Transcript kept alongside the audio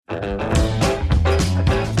Hello,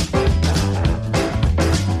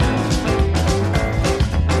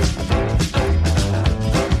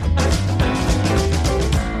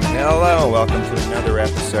 welcome to another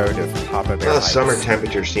episode of Papa Bear Hikes. Summer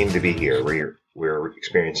temperatures seem to be here. We're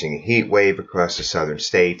experiencing a heat wave across the southern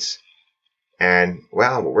states. And,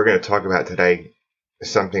 well, what we're going to talk about today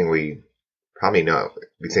is something we probably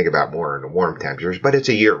we think about more in the warm temperatures, but it's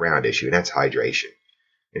a year-round issue, and that's hydration.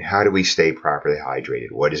 And how do we stay properly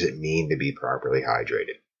hydrated? What does it mean to be properly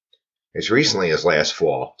hydrated? As recently as last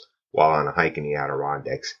fall, while on a hike in the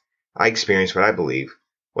Adirondacks, I experienced what I believe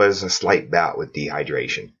was a slight bout with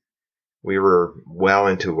dehydration. We were well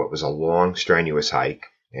into what was a long, strenuous hike,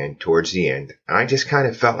 and towards the end, I just kind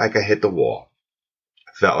of felt like I hit the wall.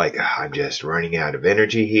 I felt like I'm just running out of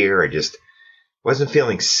energy here. I just wasn't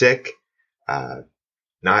feeling sick,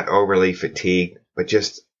 not overly fatigued, but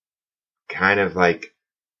just kind of like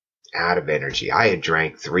out of energy. I had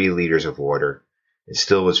drank 3 liters of water and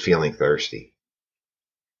still was feeling thirsty.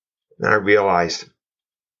 And I realized,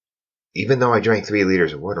 even though I drank 3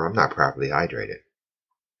 liters of water, I'm not properly hydrated.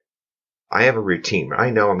 I have a routine. When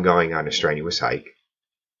I know I'm going on a strenuous hike,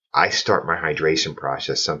 I start my hydration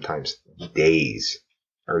process sometimes days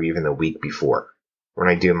or even a week before. When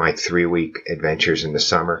I do my 3-week adventures in the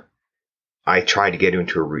summer, I try to get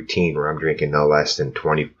into a routine where I'm drinking no less than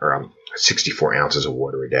 64 ounces of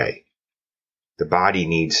water a day. The body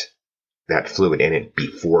needs that fluid in it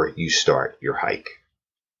before you start your hike.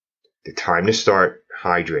 The time to start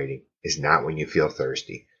hydrating is not when you feel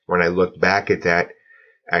thirsty. When I look back at that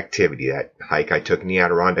activity, that hike I took in the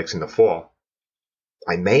Adirondacks in the fall,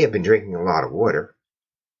 I may have been drinking a lot of water,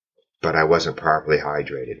 but I wasn't properly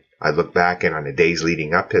hydrated. I look back and on the days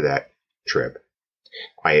leading up to that trip,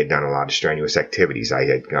 I had done a lot of strenuous activities. I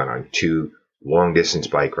had gone on 2 long-distance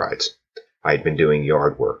bike rides. I had been doing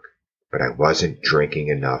yard work, but I wasn't drinking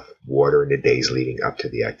enough water in the days leading up to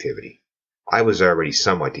the activity. I was already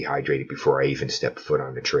somewhat dehydrated before I even stepped foot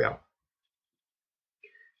on the trail.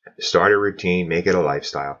 Start a routine, make it a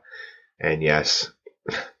lifestyle. And yes,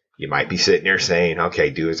 you might be sitting there saying,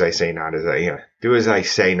 okay, do as I say, not as do as I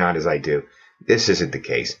say, not as I do. This isn't the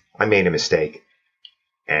case. I made a mistake.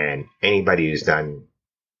 And anybody who's done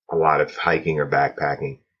a lot of hiking or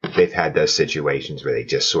backpacking, they've had those situations where they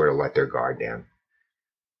just sort of let their guard down.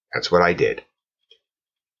 That's what I did.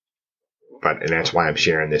 And that's why I'm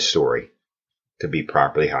sharing this story, to be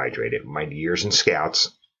properly hydrated. My years in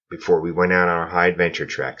Scouts, before we went out on our high adventure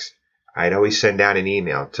treks, I'd always send out an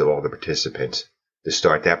email to all the participants to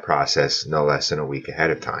start that process no less than a week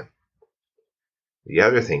ahead of time. The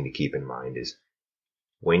other thing to keep in mind is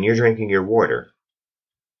when you're drinking your water,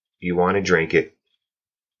 you want to drink it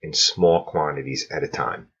in small quantities at a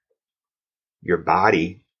time. Your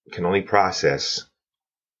body can only process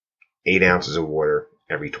 8 ounces of water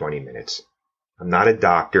every 20 minutes. I'm not a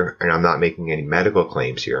doctor, and I'm not making any medical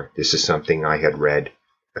claims here. This is something I had read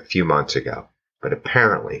a few months ago. But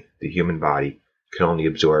apparently, the human body can only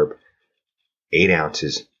absorb 8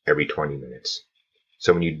 ounces every 20 minutes.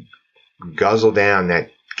 So when you guzzle down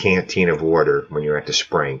that canteen of water when you're at the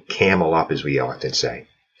spring, camel up as we often say,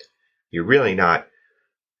 you're really not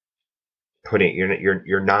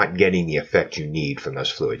you're not getting the effect you need from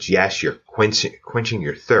those fluids. Yes, you're quenching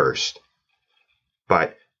your thirst,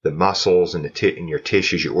 but the muscles and in your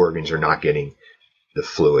tissues, your organs are not getting the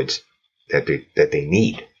fluids that they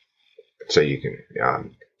need, so you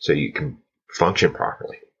can function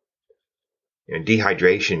properly. And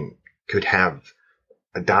dehydration could have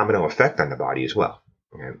a domino effect on the body as well.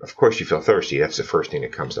 And of course, you feel thirsty. That's the first thing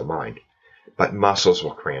that comes to mind. But muscles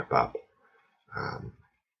will cramp up.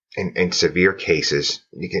 In severe cases,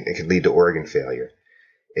 it can lead to organ failure.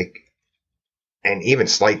 And even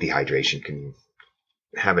slight dehydration can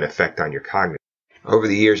have an effect on your cognition. Over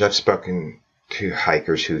the years, I've spoken to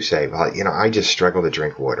hikers who say, well, I just struggle to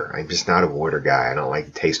drink water. I'm just not a water guy. I don't like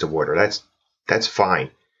the taste of water. That's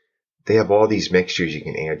fine. They have all these mixtures you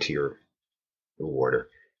can add to your water.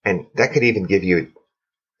 And that could even give you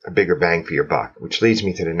a bigger bang for your buck, which leads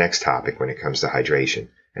me to the next topic when it comes to hydration,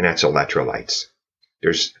 and that's electrolytes.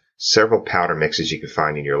 There's several powder mixes you can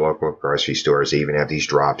find in your local grocery stores. They even have these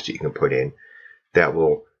drops that you can put in that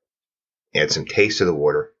will add some taste to the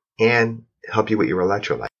water and help you with your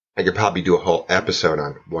electrolytes. I could probably do a whole episode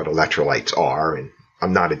on what electrolytes are, and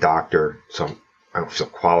I'm not a doctor, so I don't feel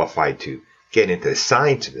qualified to get into the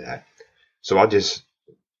science of that. So I'll just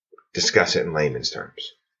discuss it in layman's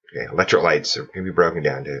terms. Okay, electrolytes can be broken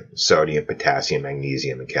down to sodium, potassium,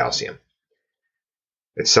 magnesium, and calcium.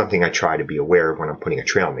 It's something I try to be aware of when I'm putting a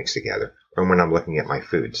trail mix together or when I'm looking at my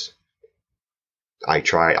foods. I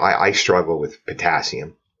struggle with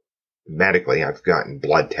potassium. medically, I've gotten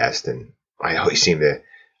blood tests, and I always seem to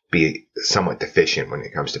be somewhat deficient when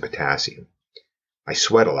it comes to potassium. I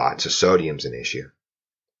sweat a lot, so sodium's an issue.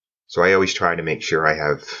 So I always try to make sure I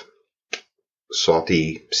have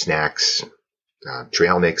salty snacks,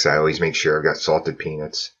 trail mix. I always make sure I've got salted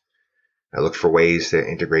peanuts. I look for ways to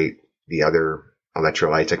integrate the other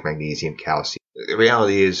electrolytes like magnesium, calcium. The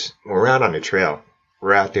reality is, when we're out on the trail,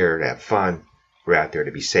 we're out there to have fun. We're out there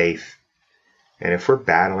to be safe. And if we're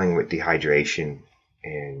battling with dehydration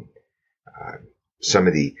and some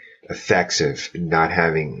of the effects of not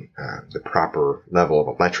having the proper level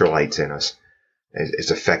of electrolytes in us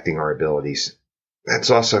is affecting our abilities, that's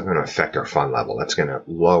also going to affect our fun level. That's going to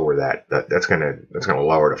lower that's going to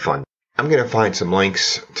lower the fun. I'm going to find some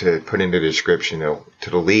links to put into the description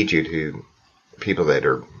to lead you to people that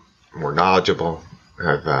are more knowledgeable,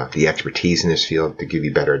 have the expertise in this field to give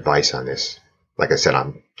you better advice on this. Like I said,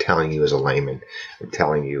 I'm telling you as a layman. I'm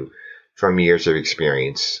telling you from years of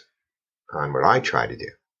experience on what I try to do.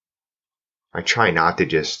 I try not to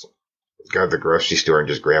just go to the grocery store and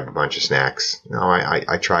just grab a bunch of snacks. No,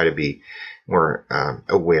 I try to be more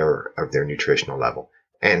aware of their nutritional level.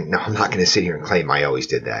 And no, I'm not going to sit here and claim I always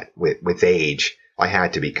did that. With age, I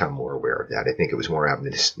had to become more aware of that. I think it was more out of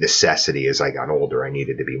necessity. As I got older, I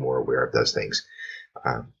needed to be more aware of those things.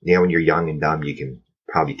 When you're young and dumb, you can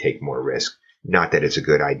probably take more risk. Not that it's a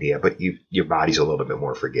good idea, but your body's a little bit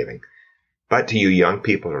more forgiving. But to you young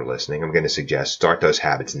people who are listening, I'm going to suggest start those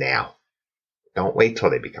habits now. Don't wait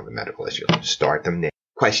till they become a medical issue. Start them now.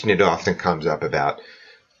 Question that often comes up about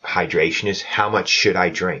hydration is, how much should I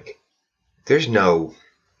drink? There's no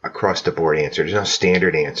across-the-board answer. There's no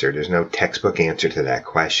standard answer. There's no textbook answer to that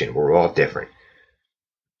question. We're all different.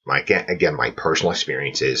 Again, my personal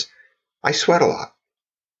experience is I sweat a lot.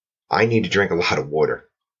 I need to drink a lot of water.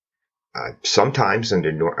 Sometimes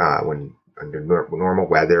under normal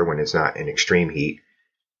weather, when it's not in extreme heat,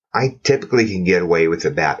 I typically can get away with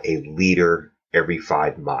about a liter every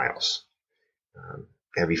 5 miles.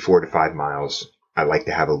 Every 4 to 5 miles, I like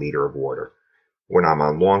to have a liter of water. When I'm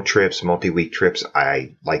on long trips, multi-week trips,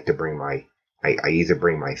 I like to bring I either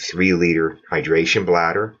bring my 3-liter hydration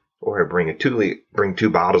bladder, or I bring bring 2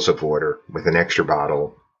 bottles of water with an extra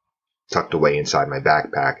bottle tucked away inside my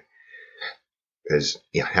backpack. Because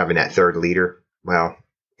having that 3rd liter, well,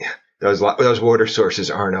 those water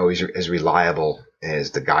sources aren't always as reliable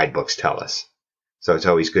as the guidebooks tell us. So it's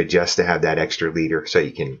always good just to have that extra liter so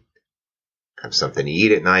you can have something to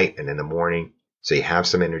eat at night and in the morning, so you have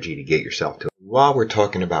some energy to get yourself to it. While we're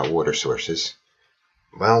talking about water sources,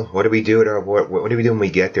 well, what do we do what do we do when we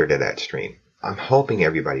get there to that stream? I'm hoping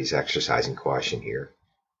everybody's exercising caution here.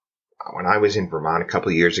 When I was in Vermont a couple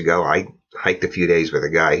of years ago, I hiked a few days with a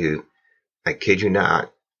guy who, I kid you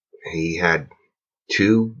not, he had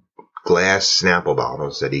 2 glass Snapple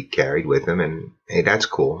bottles that he carried with him, and hey, that's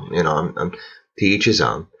cool. I'm to each his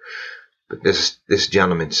own. But this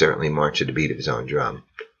gentleman certainly marched to the beat of his own drum.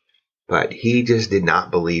 But he just did not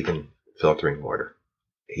believe in filtering water.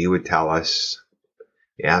 He would tell us,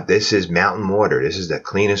 this is mountain water. This is the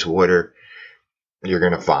cleanest water you're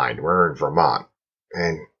going to find. We're in Vermont.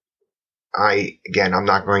 And I'm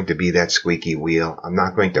not going to be that squeaky wheel. I'm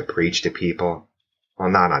not going to preach to people. Well,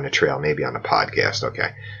 not on the trail, maybe on the podcast,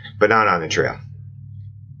 okay, but not on the trail.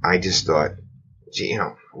 I just thought,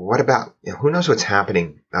 what about, who knows what's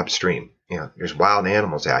happening upstream? There's wild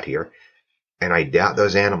animals out here, and I doubt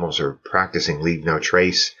those animals are practicing leave no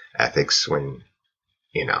trace ethics when,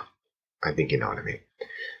 I think you know what I mean.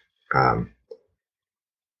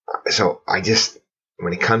 So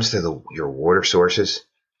when it comes to your water sources,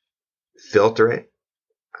 filter it,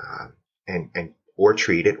 and or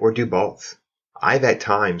treat it, or do both. I've at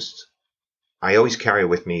times, I always carry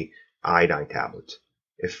with me iodine tablets.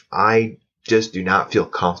 If I just do not feel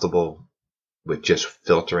comfortable with just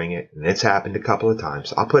filtering it, and it's happened a couple of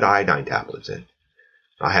times, I'll put iodine tablets in.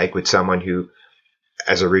 I hike with someone who,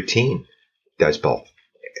 as a routine, does both.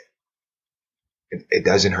 It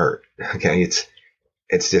doesn't hurt. Okay,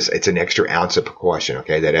 it's an extra ounce of precaution.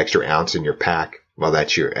 Okay, that extra ounce in your pack, well,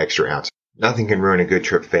 that's your extra ounce. Nothing can ruin a good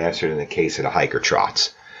trip faster than the case of the hiker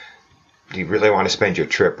trots. Do you really want to spend your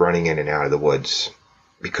trip running in and out of the woods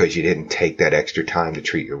because you didn't take that extra time to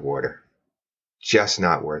treat your water? Just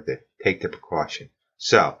not worth it. Take the precaution.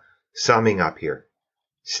 So, summing up here,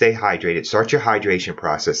 stay hydrated. Start your hydration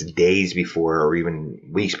process days before or even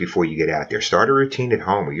weeks before you get out there. Start a routine at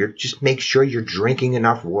home where just make sure you're drinking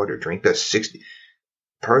enough water. Drink the 60.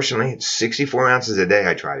 Personally, it's 64 ounces a day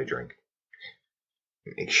I try to drink.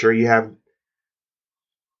 Make sure you have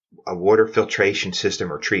a water filtration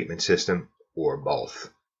system or treatment system, or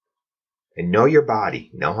both. And know your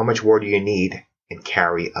body. Know how much water you need, and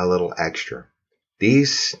carry a little extra.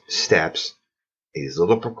 These steps, these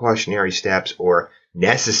little precautionary steps or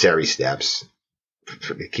necessary steps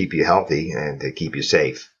to keep you healthy and to keep you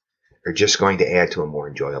safe, are just going to add to a more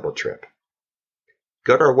enjoyable trip.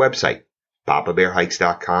 Go to our website,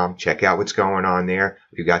 papabearhikes.com. Check out what's going on there.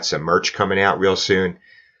 We've got some merch coming out real soon.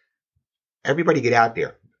 Everybody get out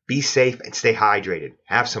there. Be safe and stay hydrated.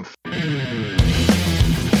 Have some fun.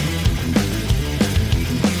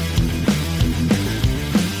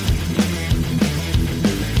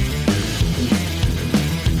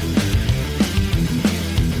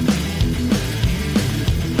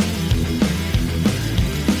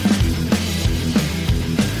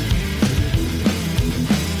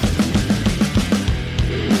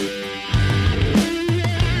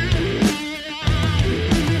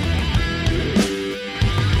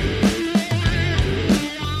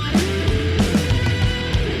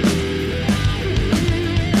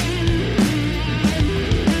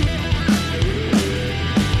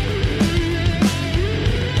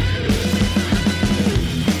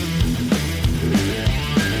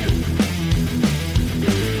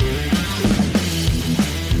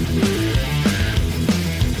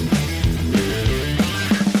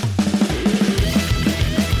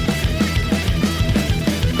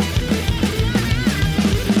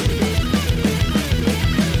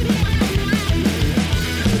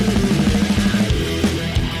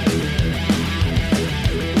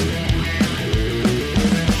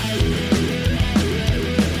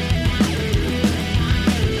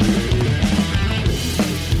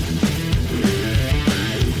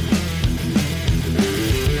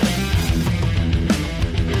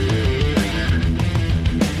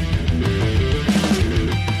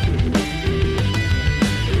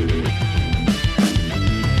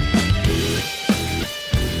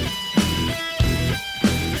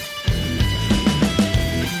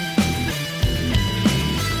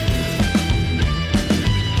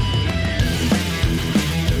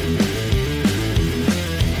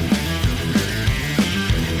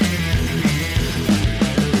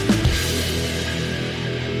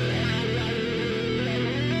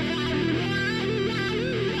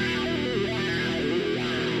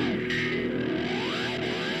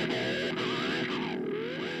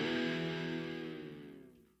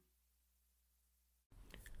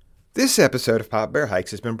 This episode of Papa Bear Hikes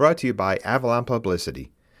has been brought to you by Avalon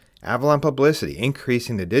Publicity. Avalon Publicity,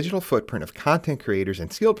 increasing the digital footprint of content creators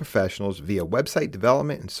and skilled professionals via website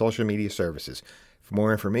development and social media services. For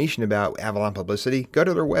more information about Avalon Publicity, go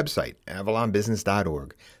to their website,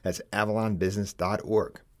 avalonbusiness.org. That's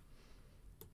avalonbusiness.org.